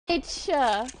It's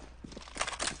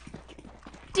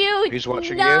dude. Who's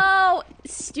watching no,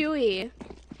 Stewie.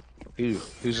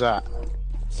 Who's that?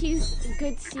 He's a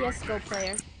good CS:GO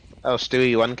player. Oh,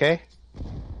 Stewie 1K?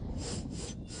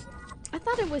 I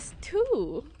thought it was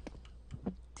 2.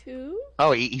 2?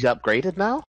 Oh, he's upgraded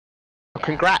now? Oh,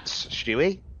 congrats,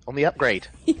 Stewie, on the upgrade.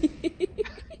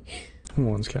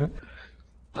 One's cat.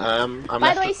 By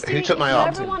the way, Stewie, who took my if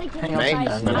arm? you ever want to give me Mate,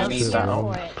 advice, I'm I'm need here that.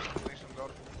 for it.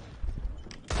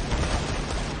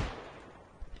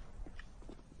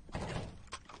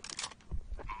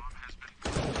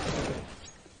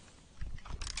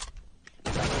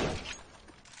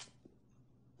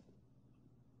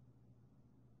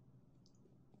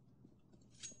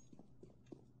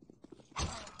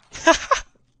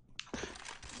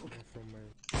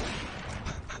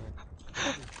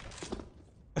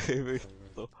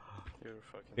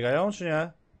 Biegają czy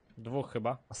nie? Dwóch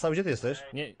chyba. A Saul, gdzie ty jesteś?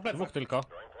 Nie, dwóch tylko.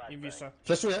 I wiszę.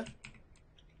 Fleszuję.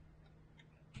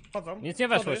 Chodzą. Nic nie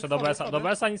weszło jeszcze do BS-a. Do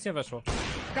BS-a nic nie weszło.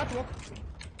 Catwalk.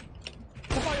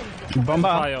 Cofają się.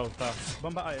 Bomba. Mają, tak.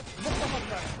 Bomba A jest. Dwóch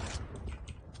pochodne.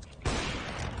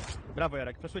 Brawo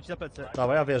Jarek, fleszuję ci za plecy.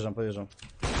 Dawaj, ja wjeżdżam, pojeżdżam.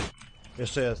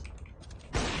 Jeszcze jest.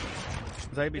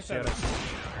 Zajebiście Jarek.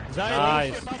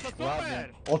 Nice.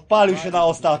 Super. Odpalił się na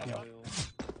ostatnio.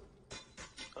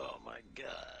 Oh my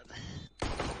god.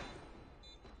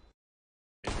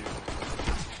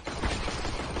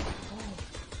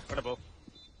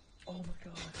 Oh my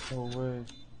god. No way.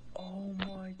 Oh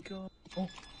my god.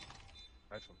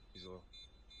 He's low.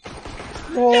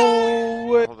 No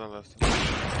way. Hold on left.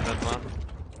 Dead man.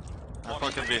 I'm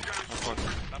fucking B. I'm fucking.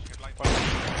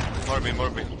 More B, more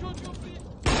B.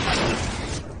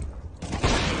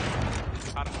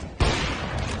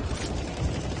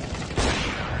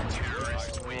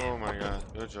 Oh my god,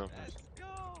 good job.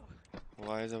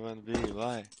 Why is it went B?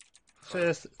 Why? Czy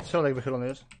jest środek wychylony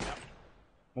już?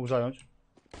 Mógł zająć.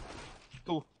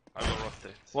 I will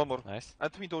rotate. One more. Nice.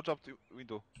 At window, jump to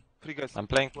window. Three guys. I'm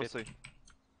playing Let's mid. say.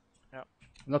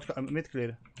 Not mid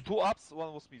clear. 2 ups,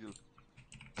 one was middle.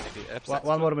 Maybe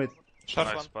One more mid. Short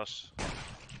nice one. push.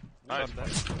 Nice.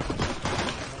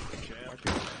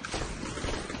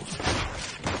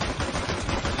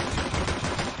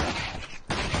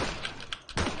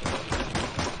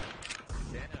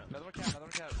 Another cat,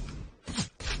 another cat.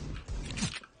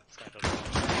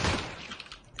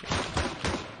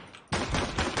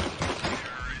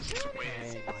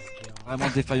 Vraiment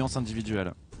défaillance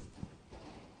individuelle.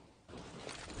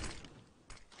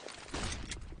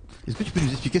 Est-ce que tu peux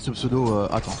nous expliquer ce pseudo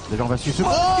Attends, déjà on va suivre ce... Oh,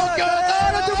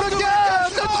 le double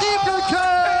cut, le triple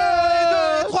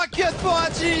cut, 3 cuts pour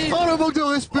Hachi. Oh le manque de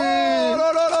respect. Oh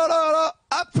là là là là là.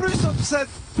 A plus offset.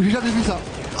 J'ai jamais vu ça.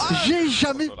 J'ai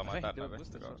jamais...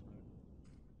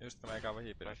 Just mega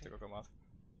vähipidetti koko maata.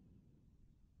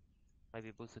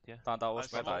 Maybe boosted, yeah. Tää on tää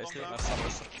uusi meta, ei siinä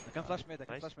samassa. I can flash mid, I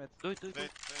can flash mid. Do it.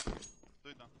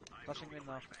 Flashing mid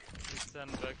now.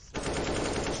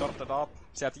 Shorted up.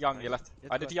 Sieltä Youngille.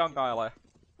 Ai nyt Young ailee.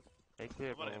 Hey,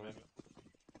 clear, bro.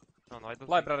 No, I don't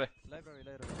Library. Library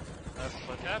later.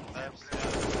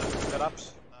 Get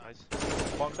ups. Nice.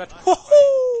 Bomb dead.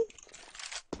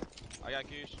 I got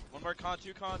Goosh. One more con,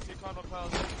 two con, one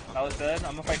pals. That was dead.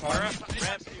 I'm gonna fight corner.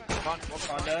 Ramps,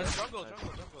 Con dead. jungle.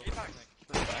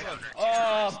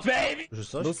 Oh, baby! Już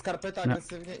coś? Był skarpeta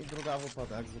agresywnie i druga AWP,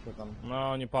 tak jak zwykle tam.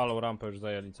 No, nie palą, rampę już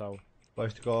zajęli całą.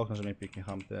 Weź tylko okno, że mnie piknie,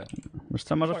 hampy. Wiesz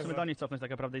co, możesz sobie do nich cofnąć tak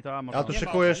naprawdę i to A Ja tu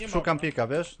szykujesz, szukam pika,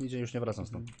 wiesz? Nigdzie już nie wracam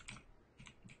stąd.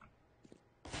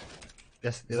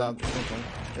 Jest, Za...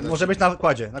 może być na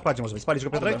kładzie może być. Spalisz go,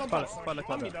 Piotrek? Spalę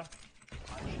kładę.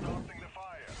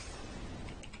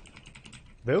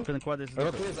 Był? Ten kład jest...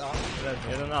 Rotuje z A.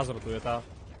 Jeden A zrotuje, ta.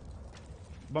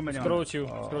 Bomby nie ma.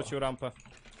 Skrócił rampę.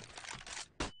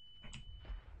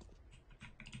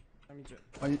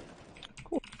 Oni...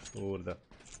 Kurde.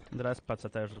 Teraz PC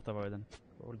też rzutował jeden.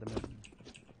 Kurde.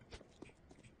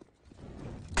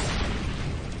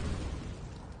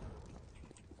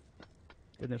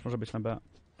 Jeden już może być na B.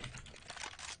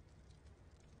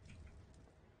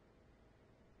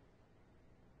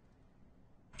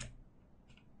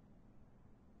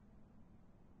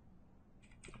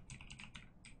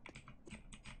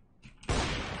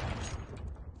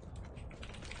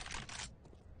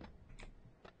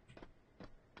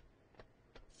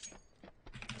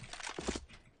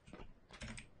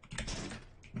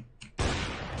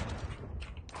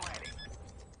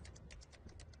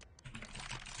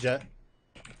 Gdzie?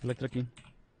 Elektryki.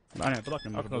 A nie, pod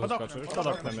oknem. Okno zaskoczył, już pod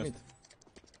oknem jest.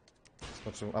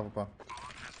 Skoczył AWP.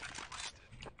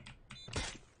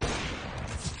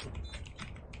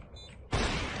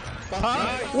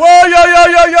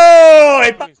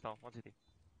 Ojojojojoj!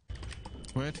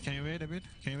 Wait, can you wait a bit?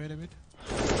 Can you wait a bit?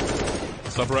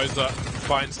 Sub Rosa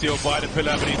finds steal by the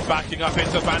pillar, but he's backing up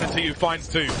into Vanity, who finds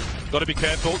two. Gotta be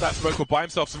careful, that smoke will buy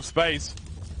himself some space.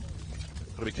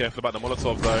 Gotta be careful about the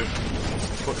Molotov though.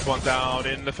 Puts one down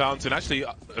in the fountain, actually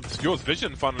obscures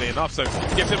vision funnily enough, so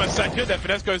gives him a second, then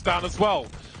Finesse goes down as well.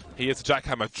 He is a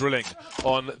jackhammer drilling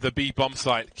on the B bomb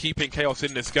site, keeping chaos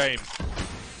in this game.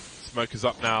 Smoke is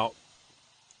up now.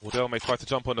 Wardell may try to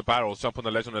jump on the barrels, jump on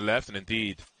the ledge on the left, and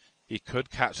indeed, he could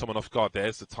catch someone off guard.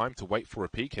 There's the time to wait for a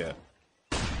peek here.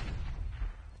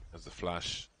 There's the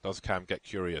flash. Does Cam get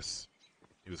curious?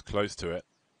 He was close to it,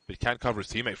 but he can cover his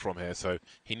teammate from here, so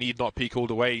he need not peek all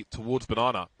the way towards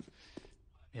Banana.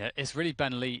 Yeah, it's really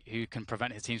Ben Lee who can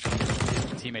prevent his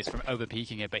teammates from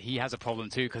over-peaking it, but he has a problem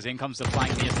too, because in comes the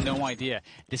flank, he has no idea.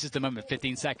 This is the moment,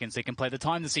 15 seconds, they can play the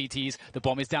time, the CTs, the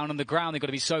bomb is down on the ground, they've got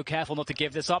to be so careful not to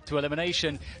give this up to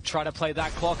elimination, try to play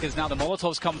that clock as now the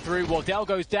Molotovs come through, Wardell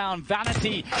goes down,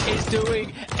 Vanity is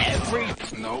doing every...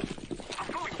 Nope.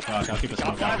 Gosh, I'll keep it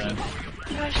smoke out, man.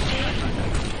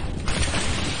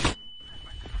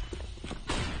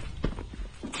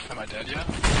 Am I dead yet?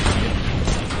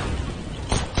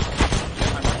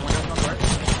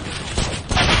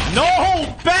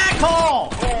 No! Back hall!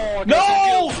 Oh,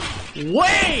 no!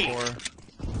 Way!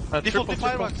 Default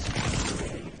fireworks.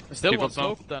 Still Default one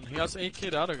smoke then. He has AK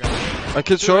the other guy. I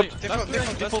killed short. Default.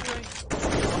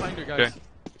 Behind you guys. Okay.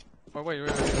 Oh wait.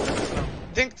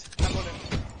 Dinked.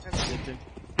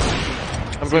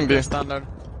 I'm going B. Standard.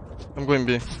 I'm going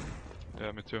B.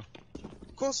 Yeah, me too.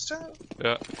 Ghost.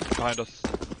 Yeah, behind us.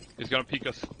 He's gonna peek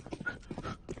us.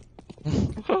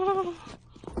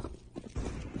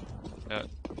 Yeah.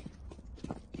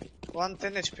 1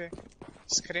 10 HP.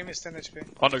 Scream is 10 HP.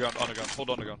 On the gun. Hold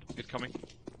on the gun. He's coming.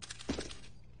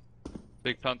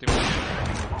 Big planting. One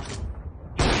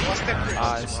step.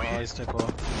 Nice.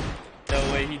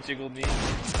 No way he jiggled me.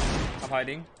 I'm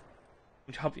hiding.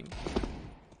 I'm jumping.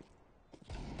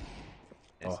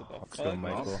 Yes, what the fuck?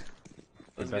 Michael.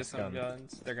 Let's get some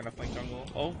guns. They're gonna flank jungle.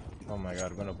 Oh. Oh my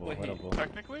god, winnable, winnable.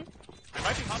 Technically? It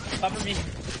might be hot. Cover me.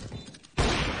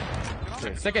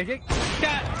 Stick it,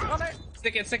 God!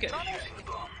 Stick it.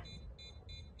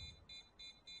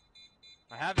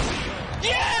 I have it.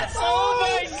 Yes! Oh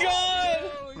my god!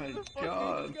 Oh my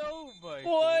god.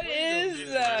 What is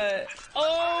that?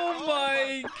 Oh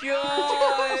my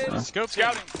god!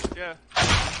 Scouting. Yeah.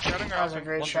 Scouting. That was a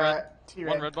great shot.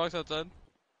 One red box outside.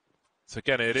 So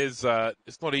again, it is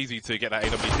it's not easy to get that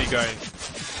AWP going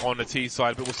on the T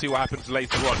side, but we'll see what happens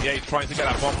later on. Ye trying to get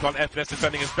that bomb plant. FNS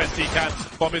defending as best he can.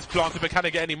 Bomb is planted, but can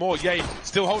he get any more? Ye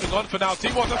still holding on for now.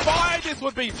 Team wants a fight. This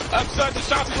would be absurd. The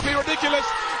shouting would be ridiculous.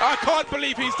 I can't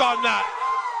believe he's done that.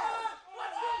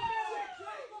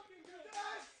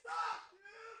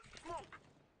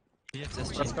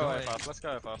 Let's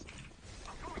go fast.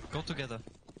 Go together.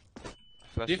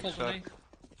 Default for me.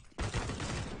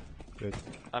 Good.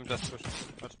 I'm just pushing.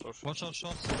 Let's push. Watch out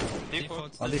shots.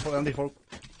 Default. On default.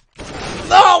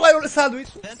 No! I want a sandwich!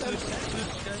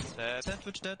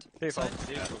 Sandwich dead. Default.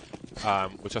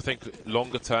 Which I think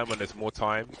longer term, when there's more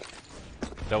time,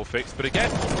 they'll fix. But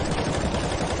again,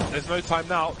 there's no time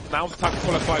now. Now's the time to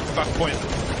qualify for back point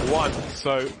 1.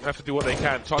 So they have to do what they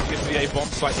can. Try to get to the A bomb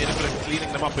site,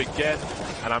 cleaning them up again.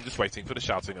 And I'm just waiting for the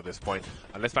shouting at this point.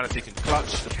 Unless Vanity can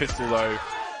clutch the pistol though.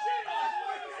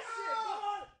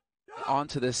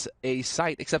 Onto this A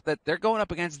site, except that they're going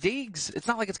up against Deegs. It's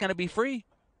not like it's going to be free.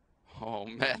 Oh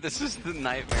man, this is the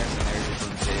nightmare scenario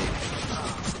from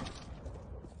Deegs.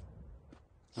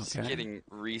 Just getting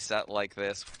reset like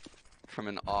this from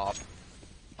an Awp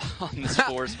on this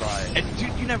force buy. And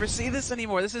dude, you never see this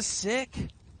anymore. This is sick.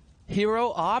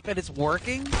 Hero Awp, and it's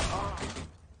working.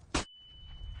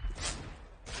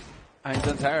 I mean,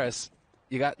 Zantaris,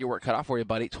 you got your work cut off for you,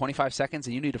 buddy. 25 seconds,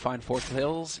 and you need to find 4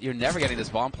 kills. You're never getting this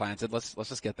bomb planted. Let's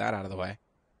just get that out of the way.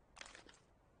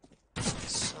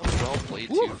 So well played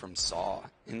too from Saw.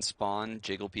 In spawn,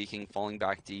 jiggle peeking, falling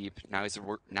back deep. Now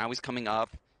he's coming up.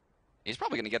 He's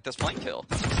probably gonna get this flank kill.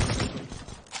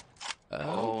 Okay.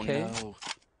 Oh no.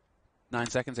 9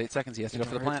 seconds, 8 seconds. He has to go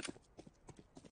for the plant.